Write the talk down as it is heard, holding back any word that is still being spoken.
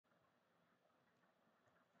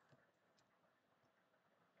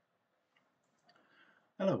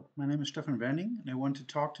Hello, my name is Stefan Werning, and I want to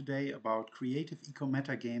talk today about creative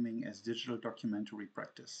eco-metagaming as digital documentary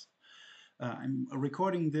practice. I'm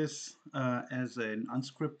recording this as an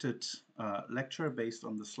unscripted lecture based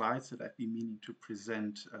on the slides that I've been meaning to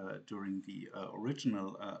present during the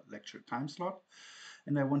original lecture time slot.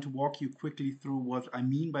 And I want to walk you quickly through what I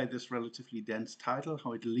mean by this relatively dense title,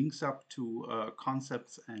 how it links up to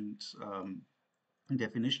concepts and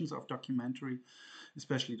definitions of documentary,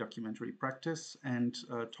 especially documentary practice, and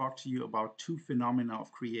talk to you about two phenomena of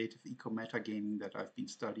creative eco-metagaming that I've been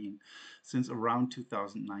studying since around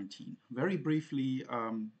 2019. Very briefly,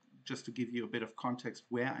 just to give you a bit of context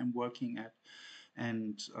where I'm working at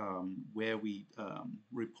and where we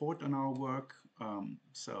report on our work.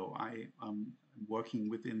 So I am working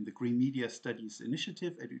within the Green Media Studies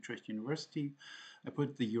Initiative at Utrecht University. I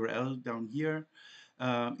put the URL down here.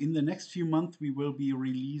 In the next few months, we will be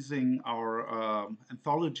releasing our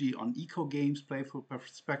anthology on ecogames, playful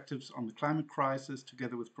perspectives on the climate crisis,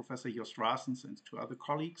 together with Professor Jost Rasens and two other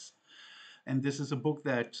colleagues. And this is a book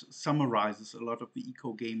that summarizes a lot of the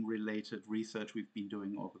eco-game related research we've been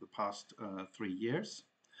doing over the past 3 years.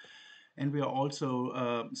 And we are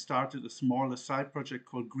also started a smaller side project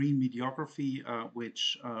called Green Videography,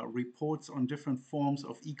 which reports on different forms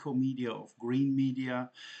of eco-media, of green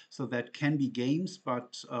media. So that can be games,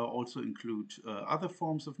 but also include other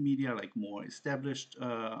forms of media, like more established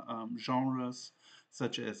genres,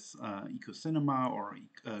 such as eco-cinema or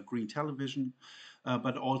green television,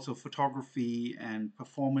 but also photography and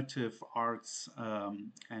performative arts,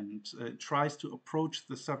 and tries to approach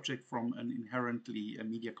the subject from an inherently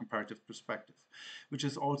media comparative perspective, which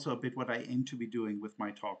is also a bit what I aim to be doing with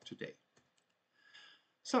my talk today.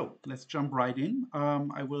 So let's jump right in.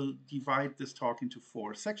 I will divide this talk into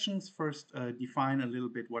 4 sections. First, define a little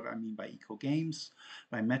bit what I mean by eco-games,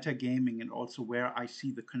 by metagaming, and also where I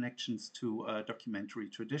see the connections to documentary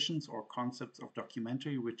traditions or concepts of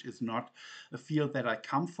documentary, which is not a field that I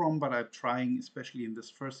come from, but I'm trying, especially in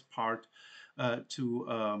this first part, to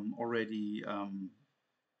already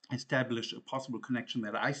establish a possible connection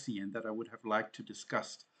that I see and that I would have liked to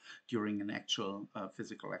discuss during an actual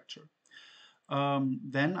physical lecture.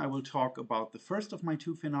 Then I will talk about the first of my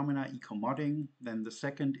 2 phenomena, ecomodding, then the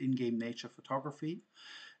second, in-game nature photography.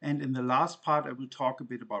 And in the last part, I will talk a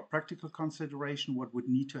bit about practical consideration, what would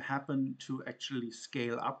need to happen to actually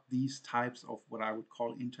scale up these types of what I would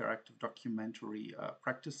call interactive documentary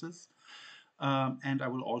practices. And I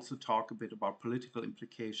will also talk a bit about political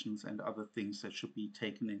implications and other things that should be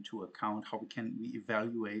taken into account, how we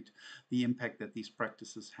evaluate the impact that these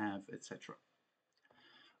practices have, etc.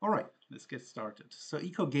 All right, let's get started. So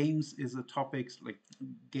eco-games is a topic, like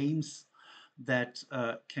games that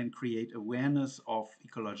can create awareness of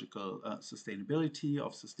ecological sustainability,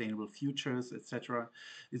 of sustainable futures, etc.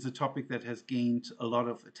 It's a topic that has gained a lot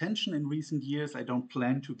of attention in recent years. I don't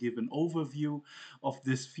plan to give an overview of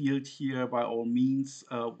this field here by all means.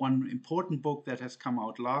 One important book that has come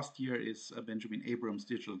out last year is Benjamin Abrams'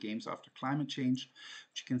 Digital Games After Climate Change,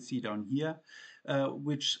 which you can see down here,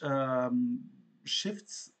 which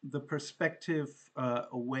shifts the perspective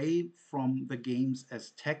away from the games as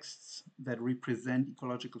texts that represent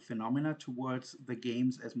ecological phenomena towards the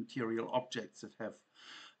games as material objects that have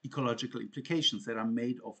ecological implications, that are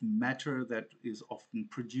made of matter that is often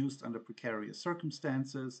produced under precarious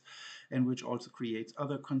circumstances, and which also creates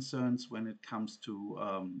other concerns when it comes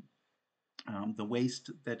to the waste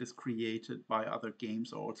that is created by other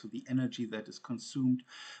games, or also the energy that is consumed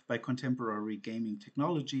by contemporary gaming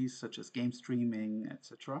technologies such as game streaming,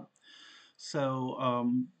 etc.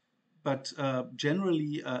 So,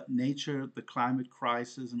 generally, nature, the climate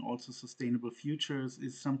crisis, and also sustainable futures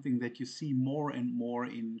is something that you see more and more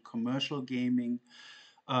in commercial gaming.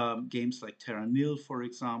 Games like Terra Nil, for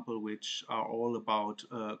example, which are all about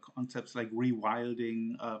concepts like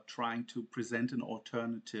rewilding, trying to present an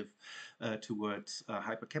alternative towards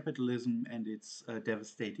hypercapitalism and its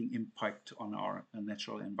devastating impact on our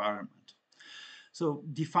natural environment. So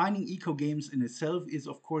defining eco-games in itself is,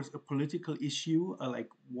 of course, a political issue, like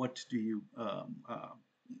what do you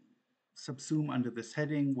subsume under this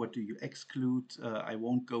heading, what do you exclude? I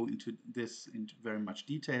won't go into this in very much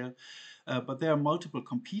detail, but there are multiple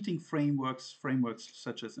competing frameworks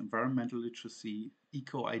such as environmental literacy,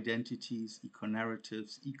 eco-identities,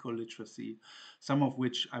 eco-narratives, eco-literacy, some of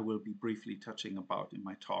which I will be briefly touching about in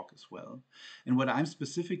my talk as well. And what I'm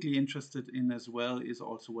specifically interested in as well is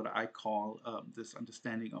also what I call this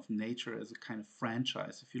understanding of nature as a kind of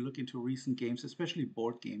franchise. If you look into recent games, especially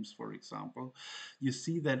board games, for example, you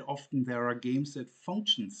see that often there are games that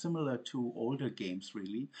function similar to older games,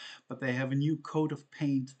 really, but they have a new coat of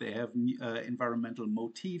paint, they have environmental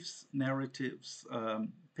motifs, narratives,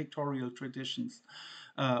 pictorial traditions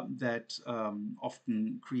that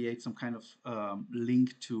often create some kind of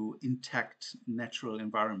link to intact natural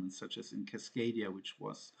environments, such as in Cascadia, which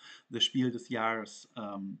was the Spiel des Jahres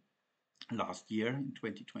last year in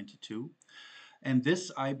 2022. And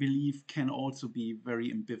this, I believe, can also be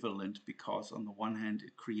very ambivalent because on the one hand,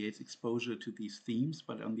 it creates exposure to these themes,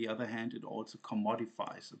 but on the other hand, it also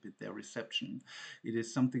commodifies a bit their reception. It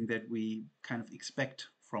is something that we kind of expect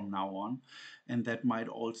from now on, and that might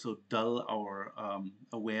also dull our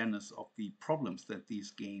awareness of the problems that these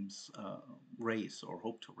games raise or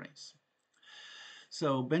hope to raise.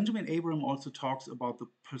 So Benjamin Abraham also talks about the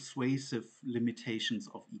persuasive limitations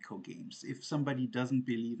of ecogames. If somebody doesn't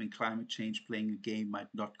believe in climate change, playing a game might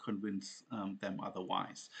not convince them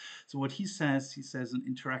otherwise. So what he says an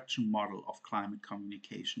interaction model of climate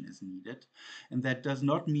communication is needed. And that does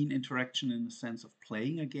not mean interaction in the sense of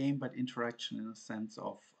playing a game, but interaction in the sense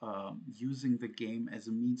of using the game as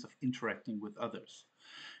a means of interacting with others.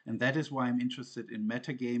 And that is why I'm interested in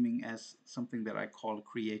metagaming as something that I call a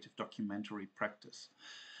creative documentary practice.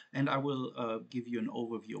 And I will give you an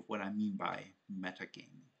overview of what I mean by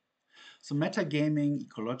metagaming. So metagaming,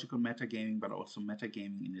 ecological metagaming, but also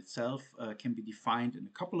metagaming in itself can be defined in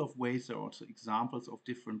a couple of ways. There are also examples of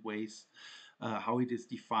different ways how it is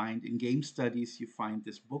defined. In game studies, you find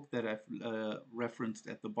this book that I've referenced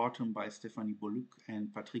at the bottom by Stefan Boluk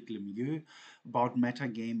and Patrick LeMieux about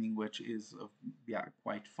metagaming, which is a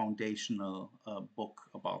quite foundational book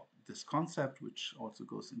about this concept, which also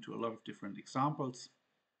goes into a lot of different examples.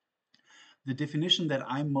 The definition that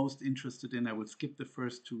I'm most interested in, I will skip the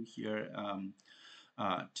first two here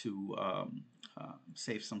to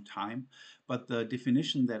save some time. But the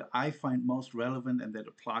definition that I find most relevant and that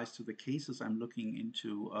applies to the cases I'm looking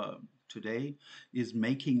into today is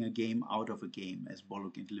making a game out of a game, as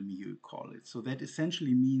Boluk and LeMieux call it. So that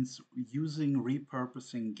essentially means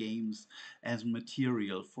repurposing games as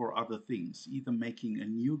material for other things, either making a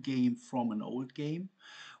new game from an old game,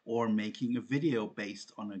 or making a video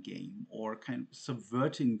based on a game, or kind of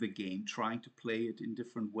subverting the game, trying to play it in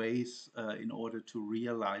different ways in order to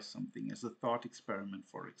realize something as a thought experiment,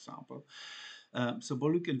 for example. So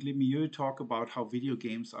Boluk and LeMieux talk about how video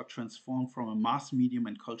games are transformed from a mass medium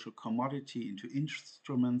and cultural commodity into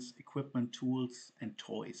instruments, equipment, tools, and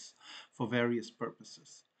toys for various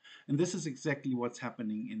purposes. And this is exactly what's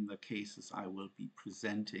happening in the cases I will be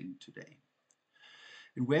presenting today.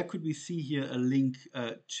 And where could we see here a link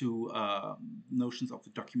to notions of the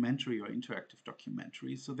documentary or interactive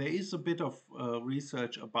documentary? So there is a bit of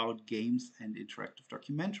research about games and interactive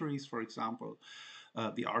documentaries. For example,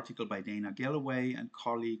 the article by Dana Galloway and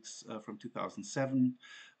colleagues from 2007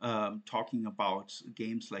 talking about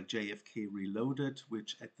games like JFK Reloaded,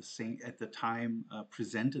 which at the time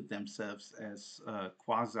presented themselves as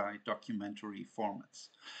quasi-documentary formats.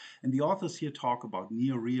 And the authors here talk about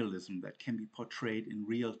neorealism that can be portrayed in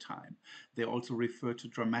real time. They also refer to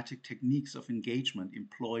dramatic techniques of engagement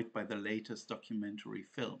employed by the latest documentary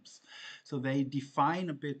films. So they define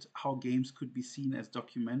a bit how games could be seen as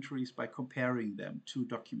documentaries by comparing them to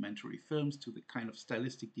documentary films, to the kind of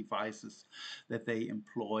stylistic devices that they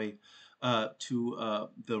employ to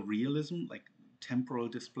the realism, like temporal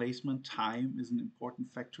displacement. Time is an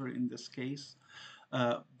important factor in this case.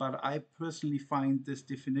 But I personally find this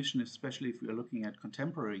definition, especially if we are looking at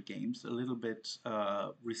contemporary games, a little bit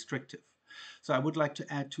restrictive. So I would like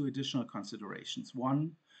to add two additional considerations.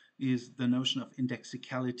 One is the notion of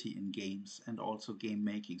indexicality in games and also game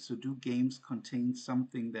making. So do games contain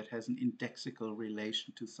something that has an indexical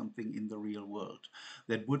relation to something in the real world?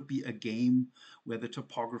 That would be a game where the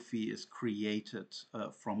topography is created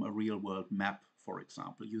from a real world map, for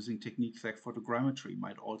example. Using techniques like photogrammetry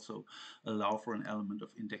might also allow for an element of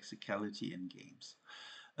indexicality in games.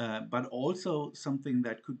 But also something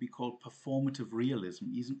that could be called performative realism,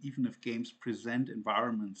 even if games present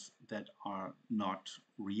environments that are not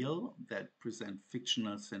real, that present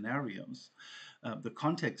fictional scenarios, the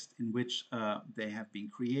context in which they have been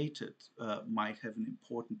created might have an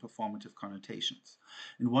important performative connotations.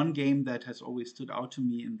 And one game that has always stood out to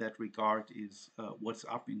me in that regard is What's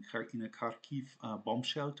Up in a Kharkiv bomb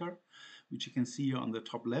shelter, which you can see here on the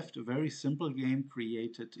top left, a very simple game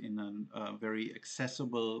created in a very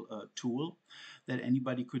accessible tool that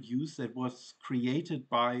anybody could use, that was created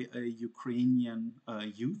by a Ukrainian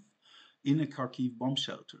youth in a Kharkiv bomb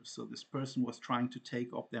shelter. So this person was trying to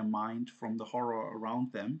take off their mind from the horror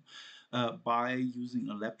around them by using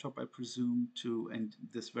a laptop, I presume, and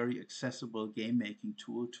this very accessible game making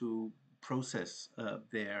tool to process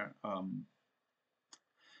their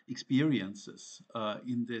experiences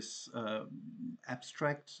in this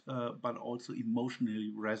abstract but also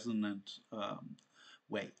emotionally resonant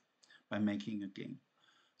way by making a game.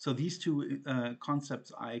 So these two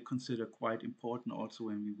concepts I consider quite important also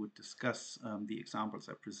when we would discuss the examples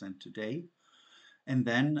I present today. And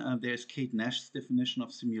then there's Kate Nash's definition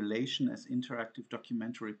of simulation as interactive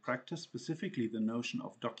documentary practice, specifically the notion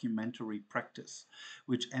of documentary practice,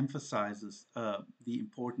 which emphasizes the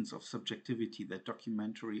importance of subjectivity, that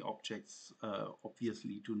documentary objects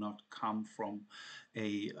obviously do not come from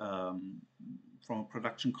a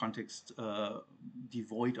production context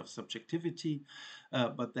devoid of subjectivity,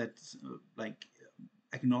 but that like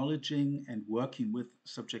acknowledging and working with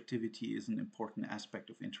subjectivity is an important aspect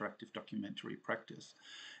of interactive documentary practice.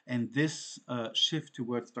 And this shift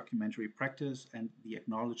towards documentary practice and the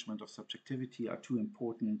acknowledgement of subjectivity are two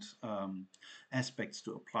important aspects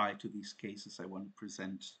to apply to these cases I want to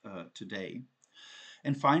present today.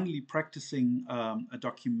 And finally, practicing a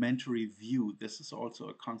documentary view. This is also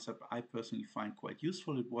a concept I personally find quite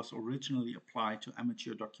useful. It was originally applied to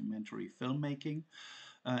amateur documentary filmmaking,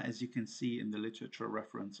 as you can see in the literature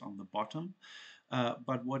reference on the bottom.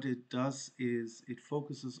 But what it does is it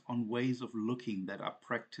focuses on ways of looking that are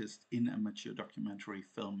practiced in amateur documentary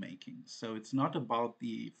filmmaking. So it's not about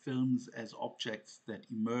the films as objects that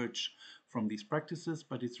emerge from these practices,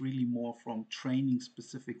 but it's really more from training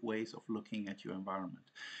specific ways of looking at your environment.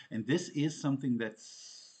 And this is something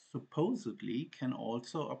that's supposedly can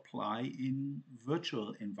also apply in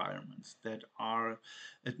virtual environments that are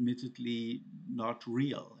admittedly not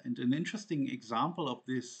real. And an interesting example of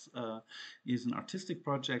this is an artistic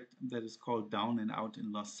project that is called Down and Out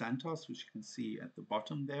in Los Santos, which you can see at the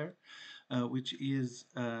bottom there, which is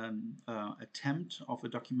an attempt of a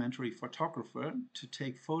documentary photographer to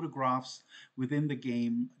take photographs within the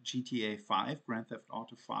game GTA 5, Grand Theft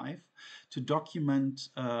Auto 5, to document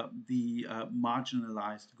the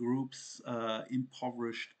marginalized groups,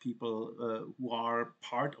 impoverished people who are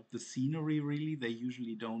part of the scenery, really. They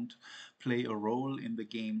usually don't play a role in the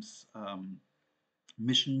game's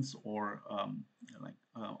missions or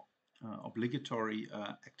obligatory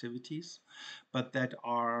activities, but that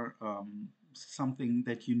are something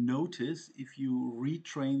that you notice if you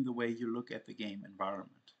retrain the way you look at the game environment.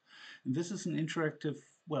 And this is an interactive,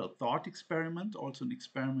 well, thought experiment, also an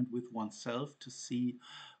experiment with oneself to see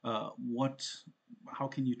how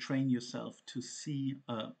can you train yourself to see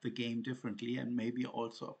the game differently and maybe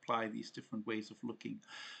also apply these different ways of looking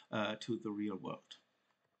to the real world.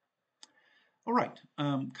 All right,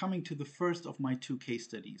 coming to the first of my two case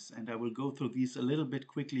studies, and I will go through these a little bit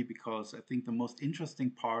quickly because I think the most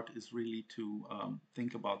interesting part is really to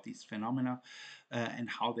think about these phenomena and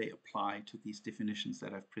how they apply to these definitions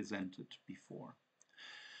that I've presented before.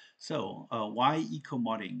 So, why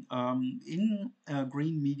ecomodding? In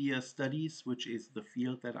green media studies, which is the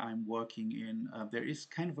field that I'm working in, there is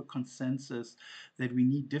kind of a consensus that we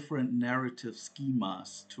need different narrative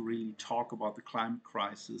schemas to really talk about the climate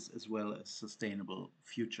crisis as well as sustainable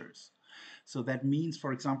futures. So that means,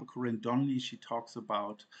 for example, Corinne Donnelly, she talks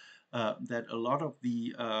about that a lot of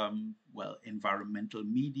the environmental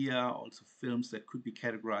media, also films that could be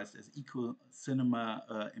categorized as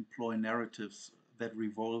eco-cinema, employ narratives that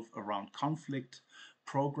revolve around conflict,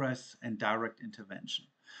 progress, and direct intervention.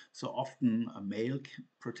 So often a male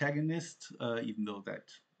protagonist, even though that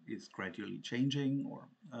is gradually changing or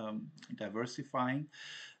diversifying,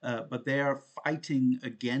 but they are fighting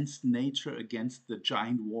against nature, against the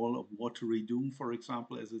giant wall of watery doom, for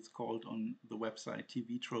example, as it's called on the website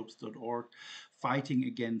tvtropes.org, fighting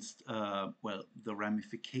against the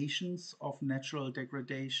ramifications of natural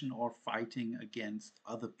degradation or fighting against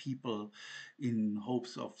other people in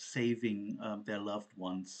hopes of saving their loved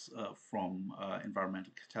ones from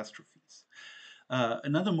environmental catastrophes.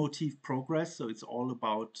 Another motif, progress, so it's all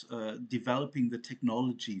about developing the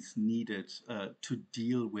technologies needed to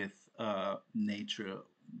deal with nature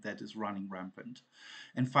that is running rampant.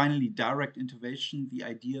 And finally, direct intervention, the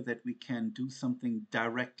idea that we can do something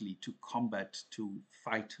directly to combat, to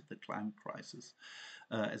fight the climate crisis,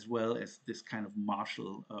 as well as this kind of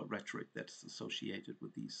martial rhetoric that's associated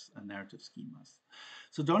with these narrative schemas.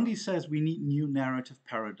 So Dondi says we need new narrative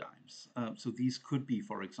paradigms. So these could be,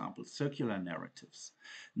 for example, circular narratives,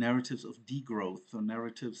 narratives of degrowth, or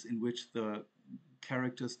narratives in which the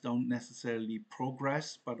characters don't necessarily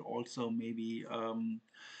progress, but also maybe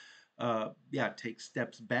take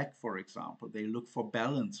steps back, for example. They look for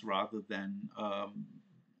balance rather than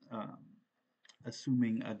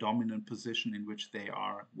assuming a dominant position in which they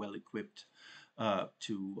are well equipped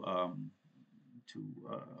to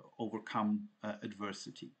overcome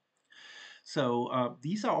adversity. So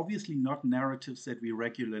these are obviously not narratives that we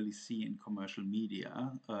regularly see in commercial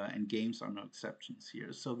media, and games are no exceptions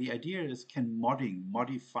here. So the idea is, can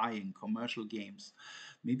modifying commercial games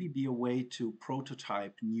maybe be a way to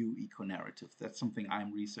prototype new eco-narratives? That's something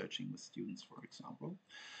I'm researching with students, for example.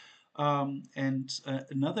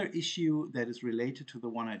 Another issue that is related to the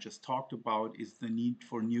one I just talked about is the need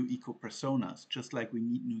for new eco-personas. Just like we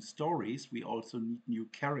need new stories, we also need new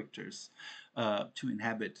characters to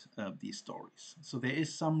inhabit these stories. So there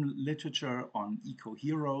is some literature on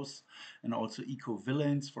eco-heroes and also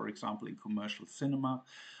eco-villains, for example, in commercial cinema.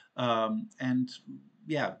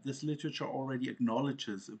 This literature already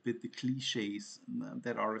acknowledges a bit the cliches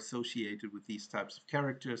that are associated with these types of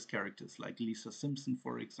characters like Lisa Simpson,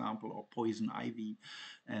 for example, or Poison Ivy,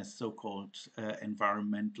 as so-called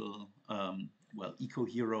environmental,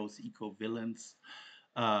 eco-heroes, eco-villains.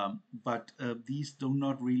 But these do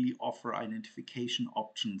not really offer identification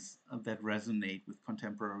options that resonate with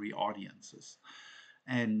contemporary audiences.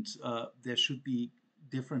 And there should be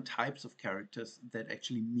different types of characters that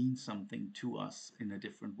actually mean something to us in a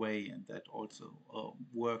different way, and that also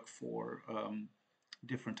work for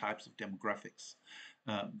different types of demographics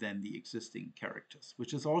than the existing characters,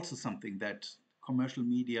 which is also something that commercial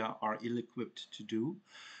media are ill-equipped to do.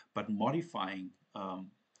 But modifying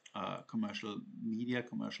commercial media,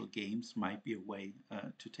 commercial games might be a way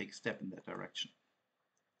to take a step in that direction.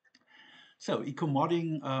 So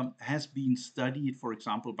ecomodding has been studied, for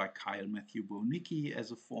example, by Kyle Matthew Bonicki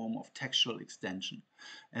as a form of textual extension,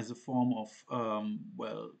 as a form of,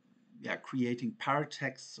 creating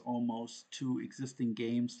paratexts almost to existing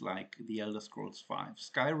games like The Elder Scrolls V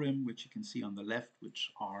Skyrim, which you can see on the left,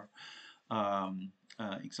 which are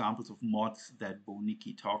examples of mods that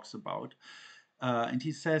Bonicki talks about. And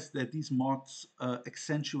he says that these mods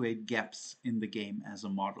accentuate gaps in the game as a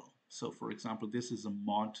model. So, for example, this is a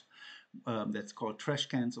mod that's called Trash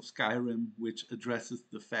Cans of Skyrim, which addresses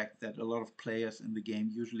the fact that a lot of players in the game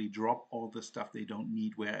usually drop all the stuff they don't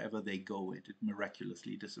need wherever they go, and it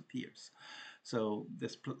miraculously disappears. So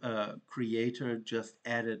this creator just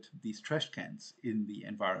added these trash cans in the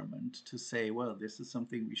environment to say, well, this is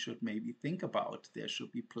something we should maybe think about. There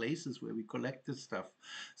should be places where we collect this stuff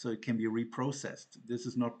so it can be reprocessed. This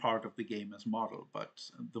is not part of the game as model, but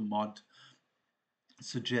the mod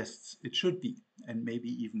suggests it should be, and maybe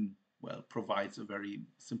even provides a very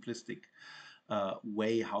simplistic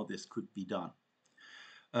way how this could be done.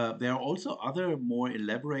 There are also other more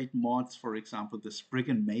elaborate mods, for example, the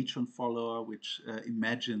Spriggan Matron Follower, which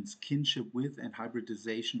imagines kinship with and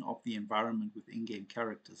hybridization of the environment with in-game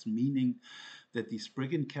characters, meaning that the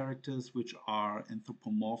Spriggan characters, which are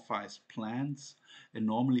anthropomorphized plants and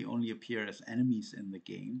normally only appear as enemies in the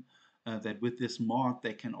game, that with this mod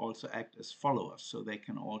they can also act as followers, so they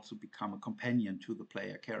can also become a companion to the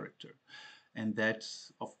player character. And that,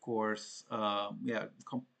 of course,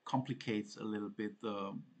 complicates a little bit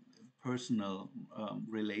the personal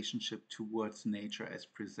relationship towards nature as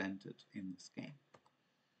presented in this game.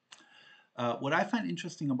 What I find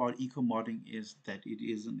interesting about ecomodding is that it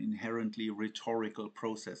is an inherently rhetorical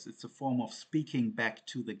process. It's a form of speaking back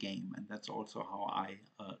to the game, and that's also how I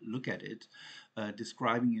look at it,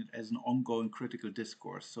 describing it as an ongoing critical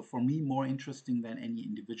discourse. So for me, more interesting than any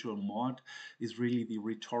individual mod is really the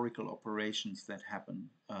rhetorical operations that happen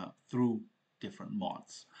through different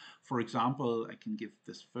mods. For example, I can give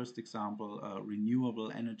this first example.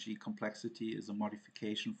 Renewable energy complexity is a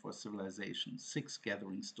modification for Civilization 6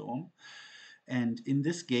 Gathering Storm. And in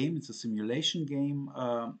this game, it's a simulation game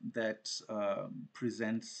that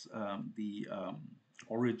presents the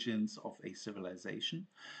origins of a civilization.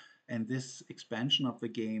 And this expansion of the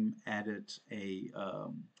game added a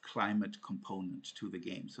climate component to the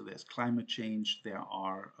game. So there's climate change, there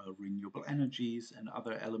are renewable energies and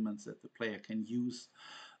other elements that the player can use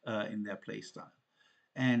in their playstyle.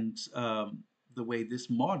 And the way this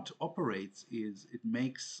mod operates is it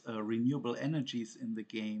makes renewable energies in the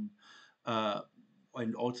game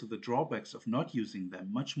and also the drawbacks of not using them,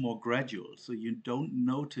 much more gradual. So you don't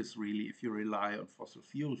notice really if you rely on fossil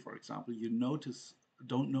fuel, for example, you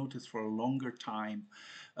don't notice for a longer time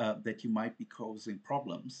that you might be causing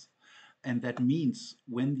problems. And that means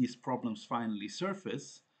when these problems finally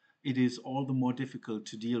surface, it is all the more difficult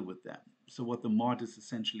to deal with them. So what the mod is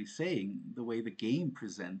essentially saying, the way the game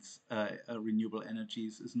presents renewable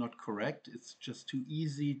energies is not correct. It's just too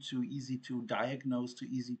easy to diagnose, too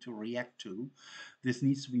easy to react to. This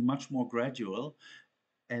needs to be much more gradual,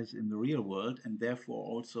 as in the real world, and therefore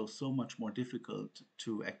also so much more difficult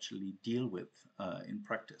to actually deal with in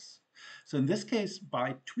practice. So in this case,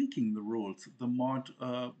 by tweaking the rules, the mod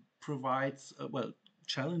provides, well,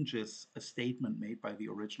 challenges a statement made by the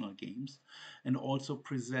original games and also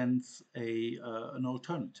presents an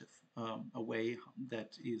alternative, a way that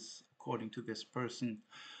is, according to this person,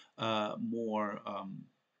 more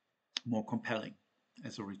compelling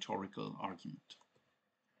as a rhetorical argument.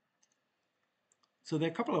 So there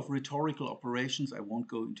are a couple of rhetorical operations. I won't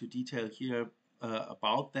go into detail here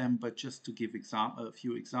about them, but just to give a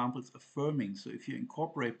few examples. Affirming, so if you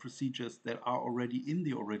incorporate procedures that are already in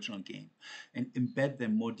the original game and embed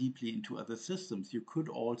them more deeply into other systems, you could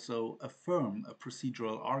also affirm a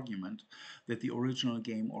procedural argument that the original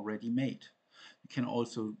game already made. You can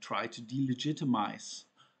also try to delegitimize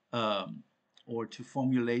or to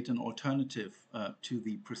formulate an alternative to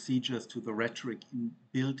the procedures, to the rhetoric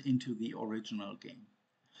built into the original game.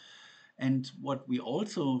 And what we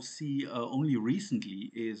also see only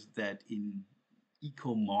recently is that in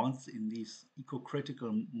ecomods, in these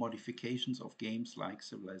ecocritical modifications of games like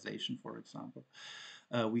Civilization, for example,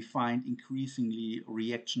 we find increasingly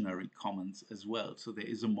reactionary comments as well. So there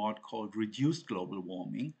is a mod called Reduced Global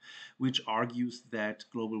Warming, which argues that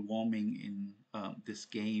global warming in this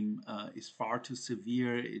game is far too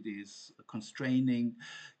severe, it is constraining,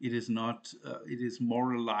 it is not, it is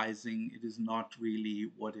moralizing, it is not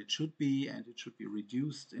really what it should be, and it should be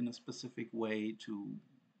reduced in a specific way to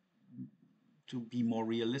be more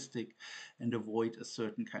realistic and avoid a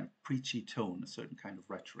certain kind of preachy tone, a certain kind of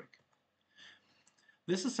rhetoric.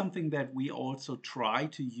 This is something that we also try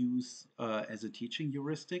to use as a teaching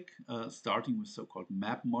heuristic, starting with so-called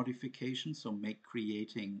map modification, so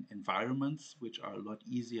creating environments which are a lot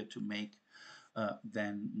easier to make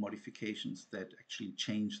than modifications that actually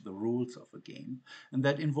change the rules of a game, and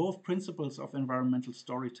that involve principles of environmental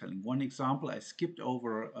storytelling. One example I skipped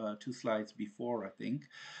over 2 slides before, I think,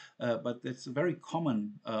 but that's a very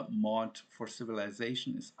common mod for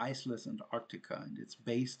Civilization is Iceless Antarctica, and it's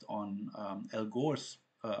based on Al Gore's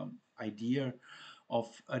idea of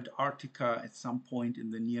Antarctica at some point in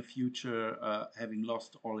the near future having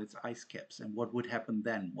lost all its ice caps, and what would happen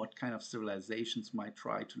then? What kind of civilizations might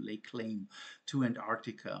try to lay claim to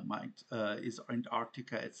Antarctica? Is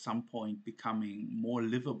Antarctica at some point becoming more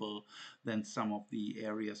livable than some of the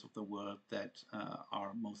areas of the world that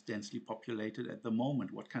are most densely populated at the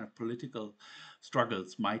moment? What kind of political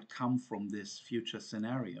struggles might come from this future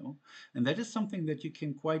scenario? And that is something that you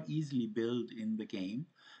can quite easily build in the game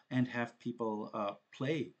and have people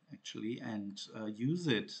play actually and use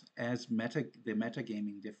it as the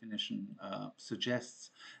metagaming definition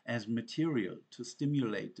suggests, as material to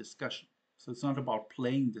stimulate discussion. So it's not about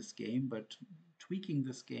playing this game, but tweaking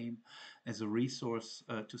this game as a resource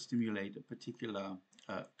to stimulate a particular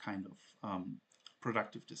kind of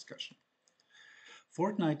productive discussion.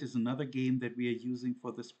 Fortnite is another game that we are using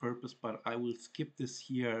for this purpose, but I will skip this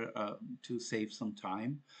here to save some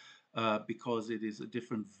time. Because it is a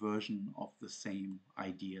different version of the same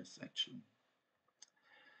ideas, actually.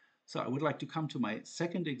 So I would like to come to my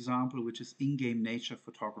second example, which is in-game nature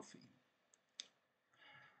photography.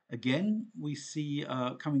 Again, we see,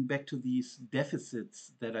 coming back to these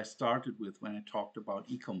deficits that I started with when I talked about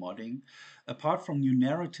ecomodding, apart from new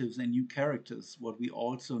narratives and new characters, what we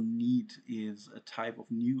also need is a type of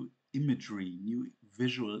new imagery, new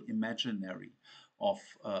visual imaginary of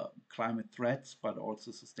climate threats, but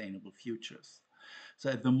also sustainable futures.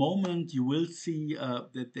 So at the moment, you will see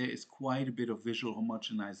that there is quite a bit of visual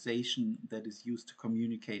homogenization that is used to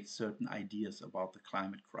communicate certain ideas about the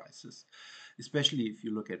climate crisis. Especially if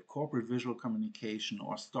you look at corporate visual communication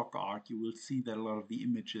or stock art, you will see that a lot of the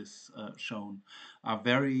images shown are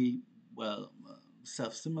very, well,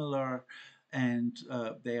 self-similar, and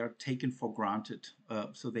they are taken for granted.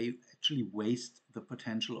 So they actually waste the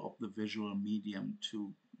potential of the visual medium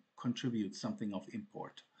to contribute something of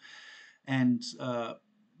import. And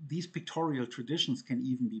these pictorial traditions can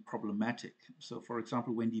even be problematic. So, for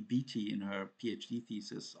example, Wendy Beatty, in her PhD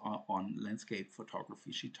thesis on landscape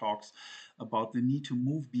photography, she talks about the need to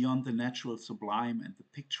move beyond the natural sublime and the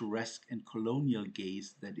picturesque and colonial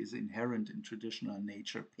gaze that is inherent in traditional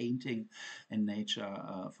nature painting and nature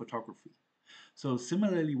photography. So,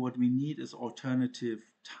 similarly, what we need is alternative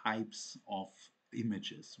types of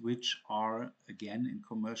images, which are, again, in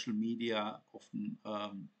commercial media often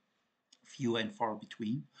few and far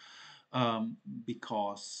between,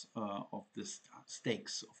 because of the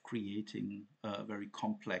stakes of creating a very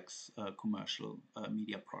complex commercial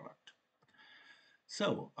media product.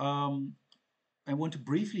 So, I want to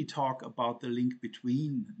briefly talk about the link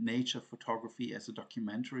between nature photography as a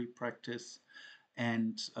documentary practice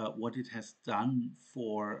and what it has done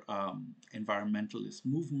for environmentalist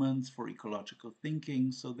movements, for ecological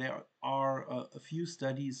thinking. So there are a few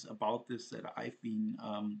studies about this that I've been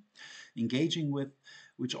engaging with,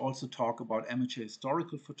 which also talk about amateur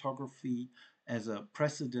historical photography as a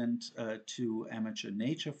precedent to amateur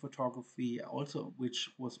nature photography, also which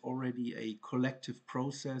was already a collective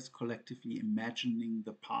process, collectively imagining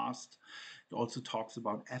the past. It also talks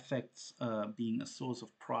about affects being a source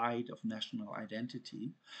of pride, of national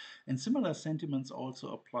identity. And similar sentiments also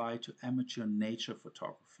apply to amateur nature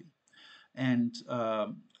photography. And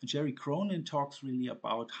Jerry Cronin talks really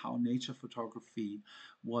about how nature photography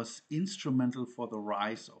was instrumental for the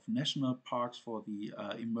rise of national parks, for the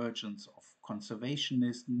emergence of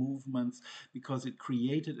conservationist movements, because it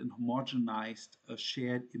created and homogenized a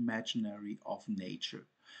shared imaginary of nature,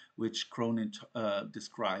 which Cronin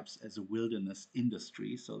describes as a wilderness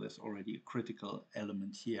industry. So there's already a critical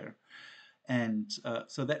element here. And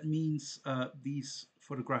so that means these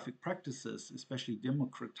photographic practices, especially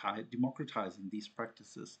democratizing these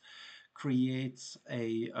practices, creates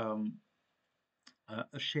a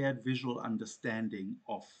shared visual understanding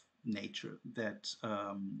of nature that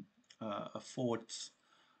affords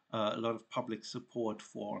a lot of public support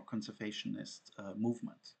for conservationist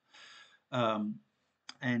movements.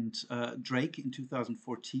 And Drake in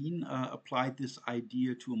 2014 applied this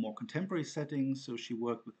idea to a more contemporary setting. So she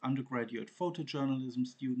worked with undergraduate photojournalism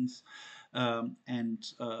students and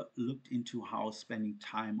looked into how spending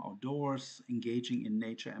time outdoors, engaging in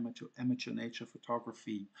nature, amateur nature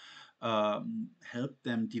photography, helped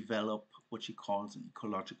them develop what she calls an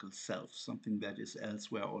ecological self, something that is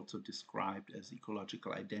elsewhere also described as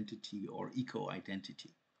ecological identity or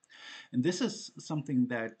eco-identity. And this is something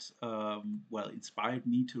that, well, inspired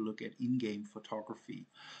me to look at in-game photography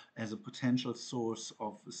as a potential source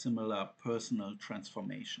of a similar personal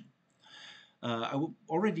transformation. I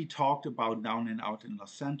already talked about Down and Out in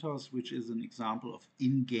Los Santos, which is an example of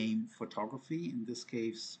in-game photography, in this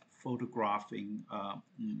case, photographing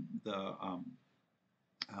the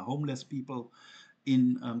homeless people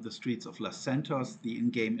in the streets of Los Santos, the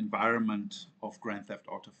in-game environment of Grand Theft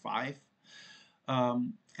Auto 5.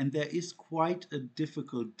 And there is quite a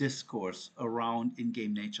difficult discourse around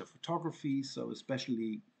in-game nature photography. So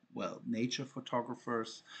especially, well, nature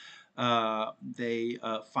photographers, they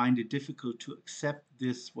find it difficult to accept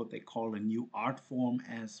this, what they call a new art form,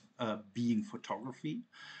 as being photography.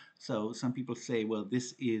 So some people say, well,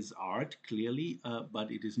 this is art, clearly,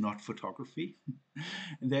 but it is not photography.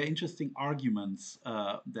 And there are interesting arguments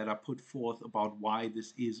that are put forth about why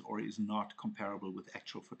this is or is not comparable with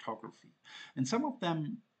actual photography. And some of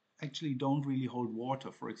them actually don't really hold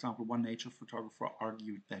water. For example, one nature photographer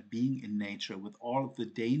argued that being in nature with all of the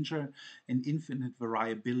danger and infinite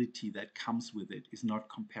variability that comes with it is not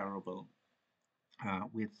comparable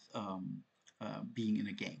with being in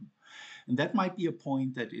a game. And that might be a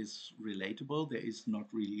point that is relatable. There is not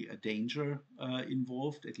really a danger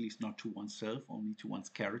involved, at least not to oneself, only to one's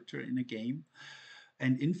character in a game.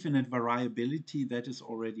 And infinite variability, that is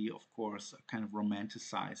already, of course, a kind of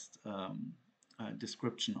romanticized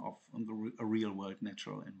description of a real-world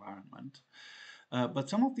natural environment. But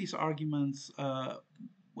some of these arguments,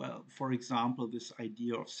 well, for example, this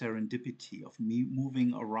idea of serendipity, of me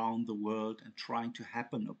moving around the world and trying to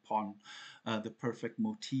happen upon the perfect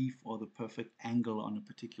motif or the perfect angle on a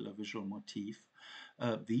particular visual motif,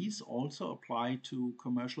 these also apply to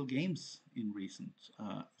commercial games in recent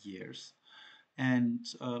years. And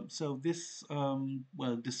so this,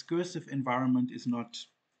 well, discursive environment is not,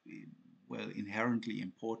 well, inherently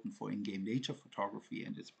important for in-game nature photography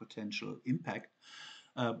and its potential impact,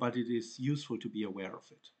 but it is useful to be aware of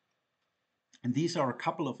it. And these are a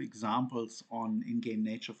couple of examples on in-game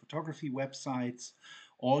nature photography websites,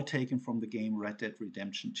 all taken from the game Red Dead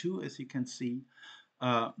Redemption 2, as you can see,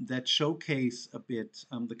 that showcase a bit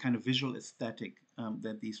the kind of visual aesthetic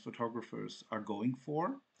that these photographers are going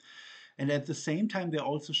for. And at the same time, they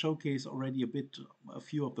also showcase already a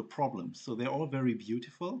few of the problems. So they're all very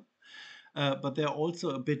beautiful, but they're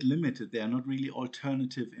also a bit limited. They are not really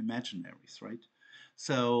alternative imaginaries, right?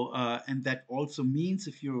 So, and that also means,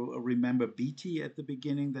 if you remember Beatty at the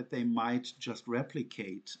beginning, that they might just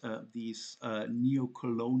replicate these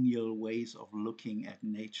neo-colonial ways of looking at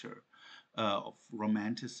nature, of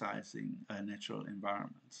romanticizing natural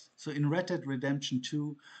environments. So in Red Dead Redemption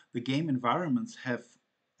 2, the game environments have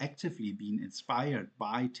actively been inspired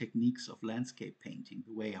by techniques of landscape painting,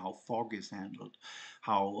 the way how fog is handled,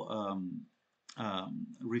 how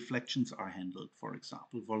reflections are handled, for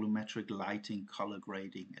example, volumetric lighting, color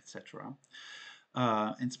grading, etc.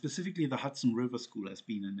 And specifically, the Hudson River School has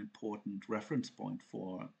been an important reference point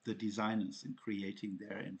for the designers in creating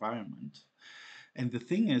their environment. And the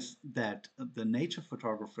thing is that the nature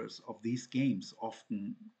photographers of these games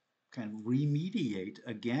often kind of remediate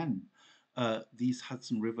again these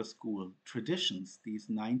Hudson River School traditions, these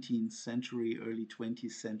 19th century, early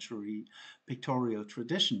 20th century pictorial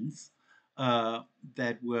traditions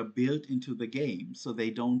that were built into the game. So they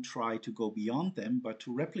don't try to go beyond them, but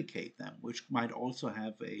to replicate them, which might also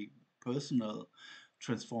have a personal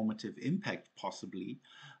transformative impact, possibly.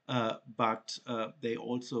 But they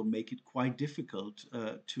also make it quite difficult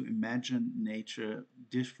to imagine nature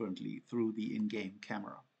differently through the in-game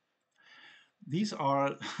camera. These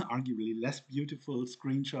are arguably less beautiful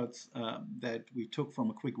screenshots that we took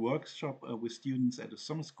from a quick workshop with students at a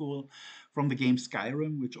summer school from the game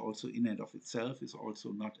Skyrim, which also in and of itself is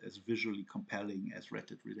also not as visually compelling as Red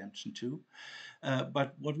Dead Redemption 2.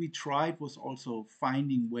 But what we tried was also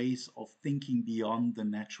finding ways of thinking beyond the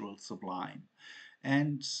natural sublime.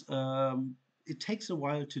 And it takes a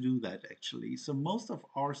while to do that, actually. So most of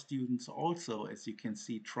our students also, as you can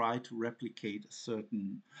see, try to replicate a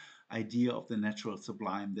certain idea of the natural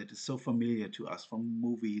sublime that is so familiar to us from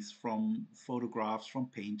movies, from photographs, from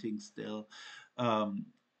paintings still. Um,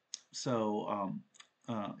 so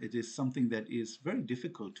it is something that is very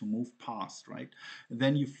difficult to move past, right? And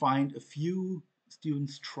then you find a few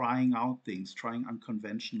students trying out things, trying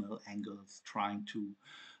unconventional angles, trying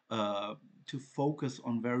uh, to focus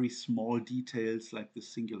on very small details like the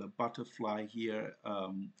singular butterfly here,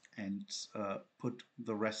 and put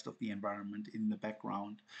the rest of the environment in the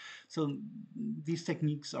background. So these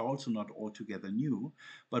techniques are also not altogether new,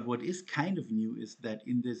 but what is kind of new is that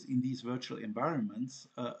in these virtual environments,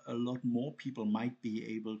 a lot more people might be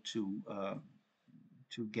able to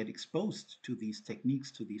get exposed to these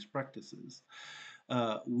techniques, to these practices,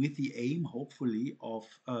 with the aim, hopefully, of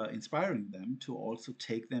inspiring them to also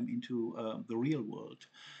take them into the real world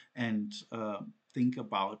and think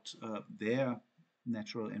about their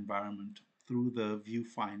natural environment through the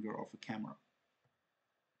viewfinder of a camera.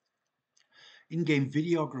 In-game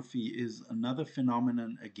videography is another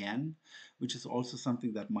phenomenon again, which is also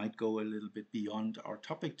something that might go a little bit beyond our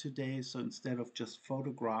topic today. So instead of just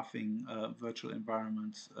photographing virtual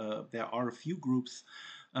environments, there are a few groups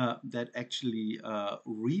that actually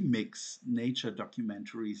remix nature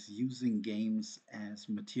documentaries using games as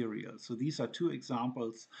material. So these are two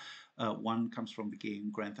examples. One comes from the game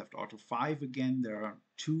Grand Theft Auto 5 again. There are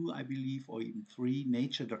two, I believe, or even three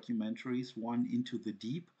nature documentaries, one Into the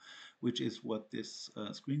Deep, which is what this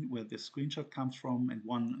where this screenshot comes from, and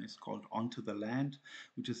one is called Onto the Land,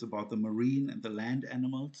 which is about the marine and the land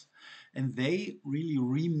animals. And they really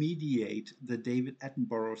remediate the David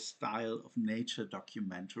Attenborough style of nature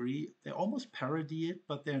documentary. They almost parody it,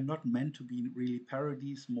 but they're not meant to be really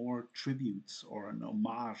parodies, more tributes or an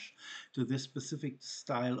homage to this specific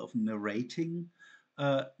style of narrating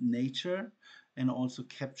nature and also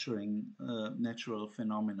capturing natural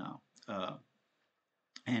phenomena.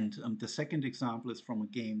 And the second example is from a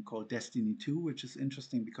game called Destiny 2, which is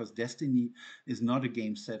interesting because Destiny is not a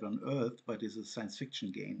game set on Earth, but is a science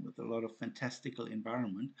fiction game with a lot of fantastical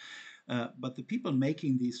environment. But the people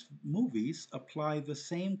making these movies apply the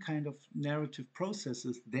same kind of narrative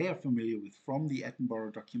processes they are familiar with from the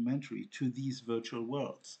Attenborough documentary to these virtual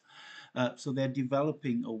worlds. So they're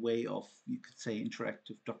developing a way of, you could say,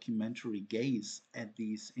 interactive documentary gaze at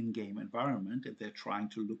these in-game environment, and they're trying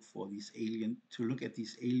to look for look at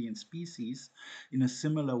these alien species in a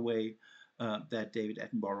similar way that David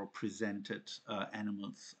Attenborough presented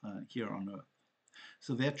animals here on Earth.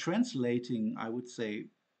 So they're translating, I would say,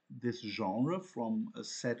 this genre from a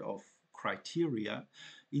set of criteria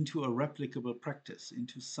into a replicable practice,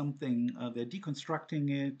 into something, they're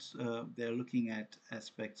deconstructing it, they're looking at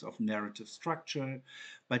aspects of narrative structure,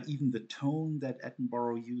 but even the tone that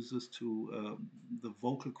Attenborough uses to the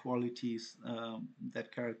vocal qualities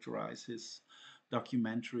that characterize his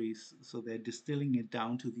documentaries. So they're distilling it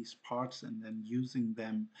down to these parts and then using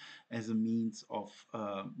them as a means of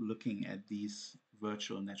looking at these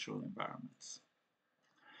virtual natural environments.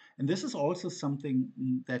 And this is also something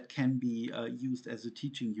that can be used as a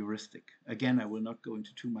teaching heuristic. Again, I will not go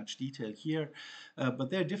into too much detail here,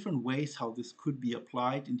 but there are different ways how this could be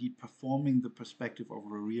applied, indeed performing the perspective of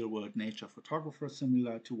a real-world nature photographer,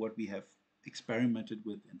 similar to what we have experimented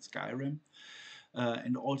with in Skyrim.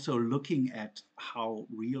 And also looking at how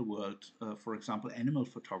real-world, for example, animal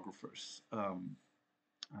photographers uh,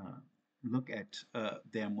 look at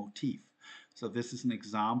their motif. So this is an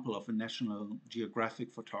example of a National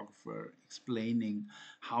Geographic photographer explaining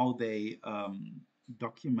how they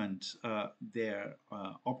document their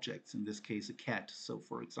objects, in this case a cat. So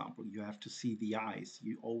for example, you have to see the eyes.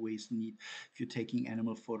 You always need, if you're taking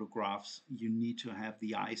animal photographs, you need to have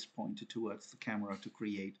the eyes pointed towards the camera to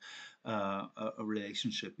create a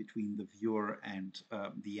relationship between the viewer and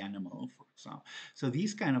the animal, for example. So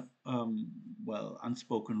these kind of, well,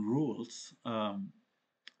 unspoken rules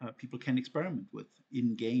people can experiment with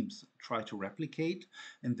in games, try to replicate,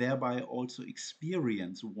 and thereby also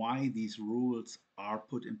experience why these rules are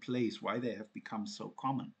put in place, why they have become so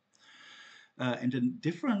common. And a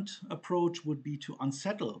different approach would be to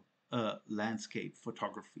unsettle landscape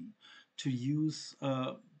photography, to use,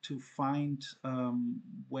 to find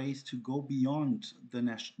ways to go beyond the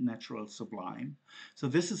natural sublime. So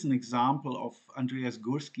this is an example of Andreas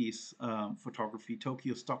Gursky's photography,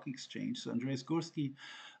 Tokyo Stock Exchange. So Andreas Gursky,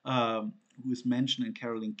 who is mentioned in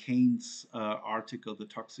Caroline Kane's article, The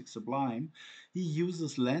Toxic Sublime, he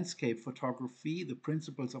uses landscape photography, the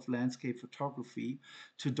principles of landscape photography,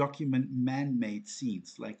 to document man-made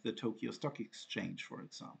scenes, like the Tokyo Stock Exchange, for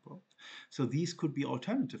example. So these could be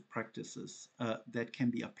alternative practices that can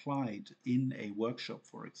be applied in a workshop,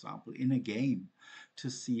 for example, in a game, to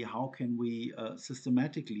see how can we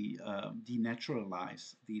systematically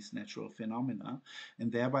denaturalize these natural phenomena,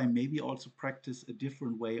 and thereby maybe also practice a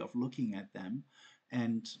different way of looking at them,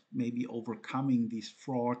 and maybe overcoming these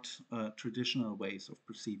fraught traditional ways of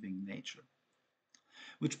perceiving nature.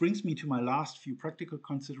 Which brings me to my last few practical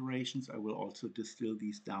considerations. I will also distill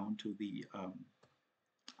these down to the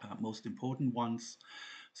most important ones.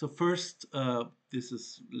 So first, this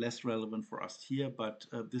is less relevant for us here, but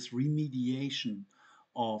this remediation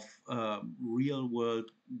of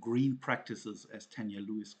real-world green practices, as Tanya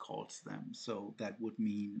Lewis calls them. So that would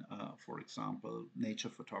mean, for example, nature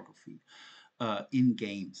photography in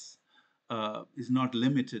games. Is not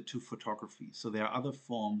limited to photography. So there are other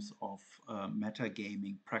forms of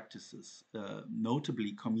metagaming practices,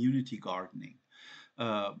 notably community gardening,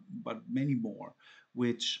 but many more,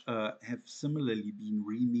 which have similarly been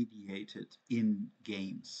remediated in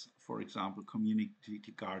games. For example,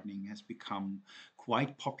 community gardening has become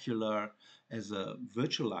quite popular as a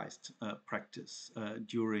virtualized practice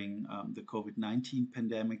during the COVID-19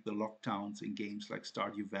 pandemic, the lockdowns in games like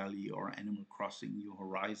Stardew Valley or Animal Crossing New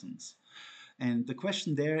Horizons. And the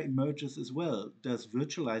question there emerges as well, does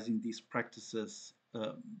virtualizing these practices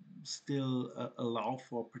still allow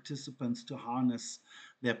for participants to harness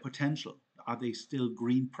their potential? Are they still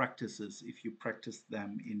green practices if you practice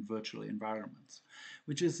them in virtual environments?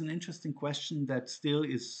 Which is an interesting question that still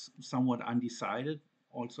is somewhat undecided,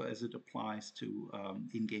 also as it applies to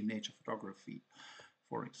in-game nature photography,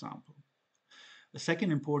 for example. The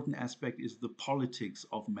second important aspect is the politics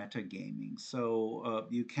of metagaming. So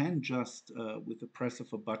you can just, with the press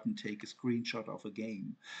of a button, take a screenshot of a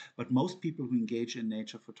game. But most people who engage in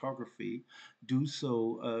nature photography do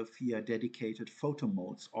so via dedicated photo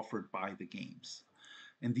modes offered by the games.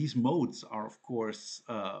 And these modes are, of course,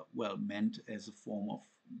 well, meant as a form of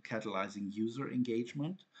catalyzing user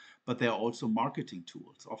engagement, but they're also marketing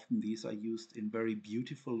tools. Often these are used in very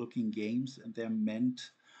beautiful looking games, and they're meant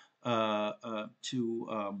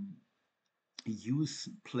to use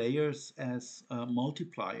players as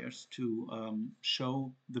multipliers to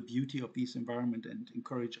show the beauty of these environment and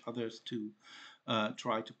encourage others to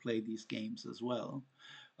try to play these games as well.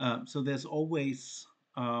 So there's always,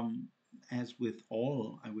 as with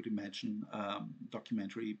all, I would imagine,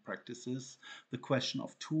 documentary practices, the question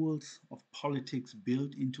of tools, of politics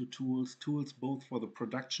built into tools, tools both for the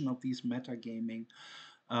production of these metagaming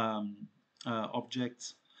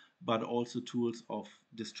objects, but also tools of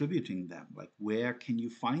distributing them. Like, where can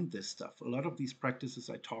you find this stuff? A lot of these practices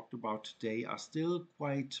I talked about today are still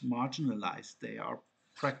quite marginalized. They are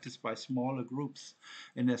practiced by smaller groups,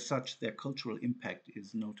 and as such, their cultural impact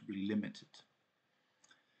is notably limited.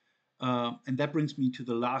 And that brings me to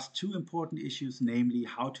the last two important issues, namely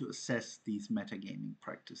how to assess these metagaming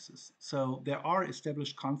practices. So there are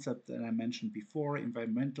established concepts that I mentioned before: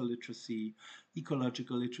 environmental literacy,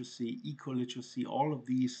 ecological literacy, eco-literacy. All of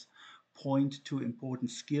these point to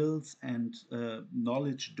important skills and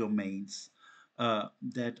knowledge domains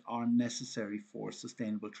that are necessary for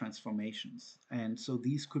sustainable transformations. And so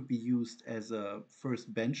these could be used as a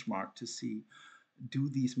first benchmark to see, do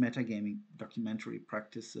these metagaming documentary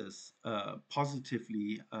practices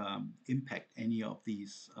positively impact any of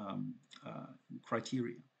these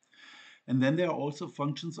criteria? And then there are also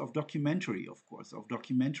functions of documentary, of course, of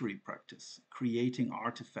documentary practice, creating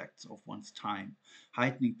artifacts of one's time,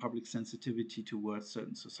 heightening public sensitivity towards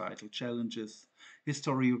certain societal challenges,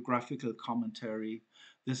 historiographical commentary.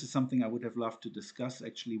 This is something I would have loved to discuss,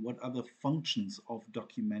 actually. What other functions of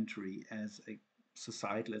documentary as a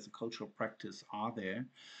societal, as a cultural practice are there?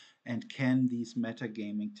 And can these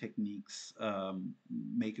metagaming techniques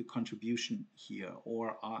make a contribution here,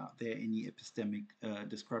 or are there any epistemic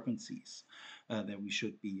discrepancies that we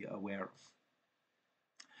should be aware of?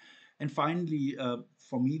 And finally,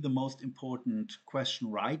 for me, the most important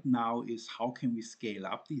question right now is how can we scale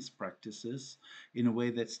up these practices in a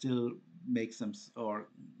way that still makes them or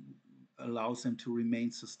allows them to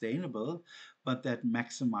remain sustainable, but that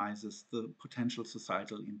maximizes the potential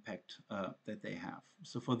societal impact that they have.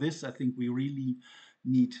 So for this, I think we really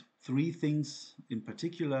need three things in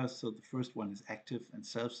particular. So the first one is active and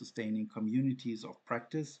self-sustaining communities of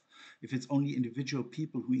practice. If it's only individual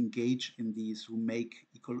people who engage in these, who make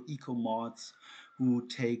eco mods, who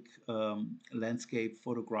take landscape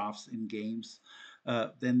photographs in games,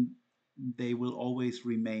 then they will always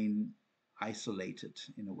remain isolated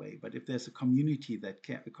in a way. But if there's a community a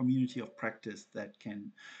community of practice that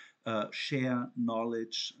can share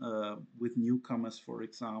knowledge with newcomers, for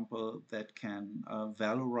example, that can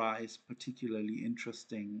valorize particularly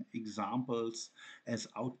interesting examples as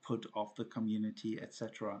output of the community,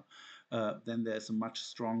 etc., then there's a much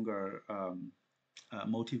stronger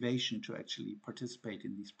motivation to actually participate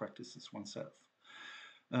in these practices oneself.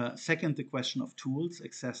 Second, the question of tools,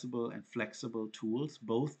 accessible and flexible tools,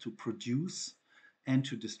 both to produce and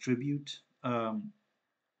to distribute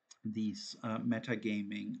these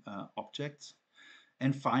metagaming objects.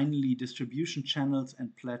 And finally, distribution channels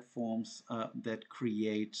and platforms that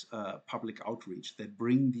create public outreach, that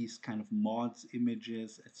bring these kind of mods,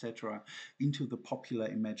 images, etc., into the popular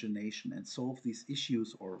imagination and solve these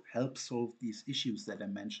issues, or help solve these issues that I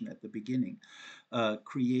mentioned at the beginning.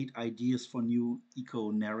 Create ideas for new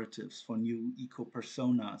eco-narratives, for new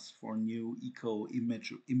eco-personas, for new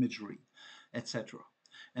eco-imagery, etc.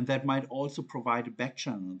 And that might also provide a back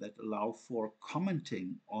channel that allow for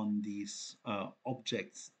commenting on these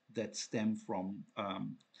objects that stem from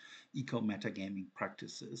eco-metagaming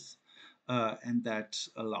practices, and that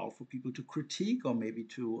allow for people to critique or maybe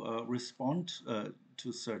to respond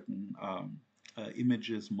to certain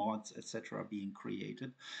images, mods, etc. being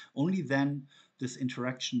created. Only then this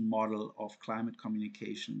interaction model of climate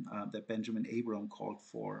communication that Benjamin Abraham called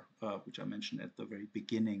for, which I mentioned at the very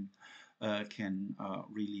beginning, can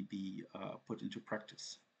really be put into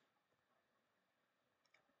practice.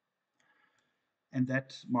 And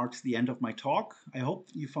that marks the end of my talk. I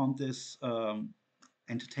hope you found this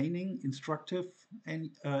entertaining, instructive,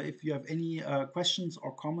 and if you have any questions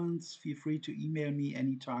or comments, feel free to email me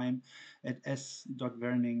anytime at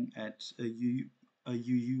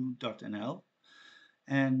s.werning@uu.nl.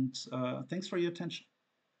 And thanks for your attention.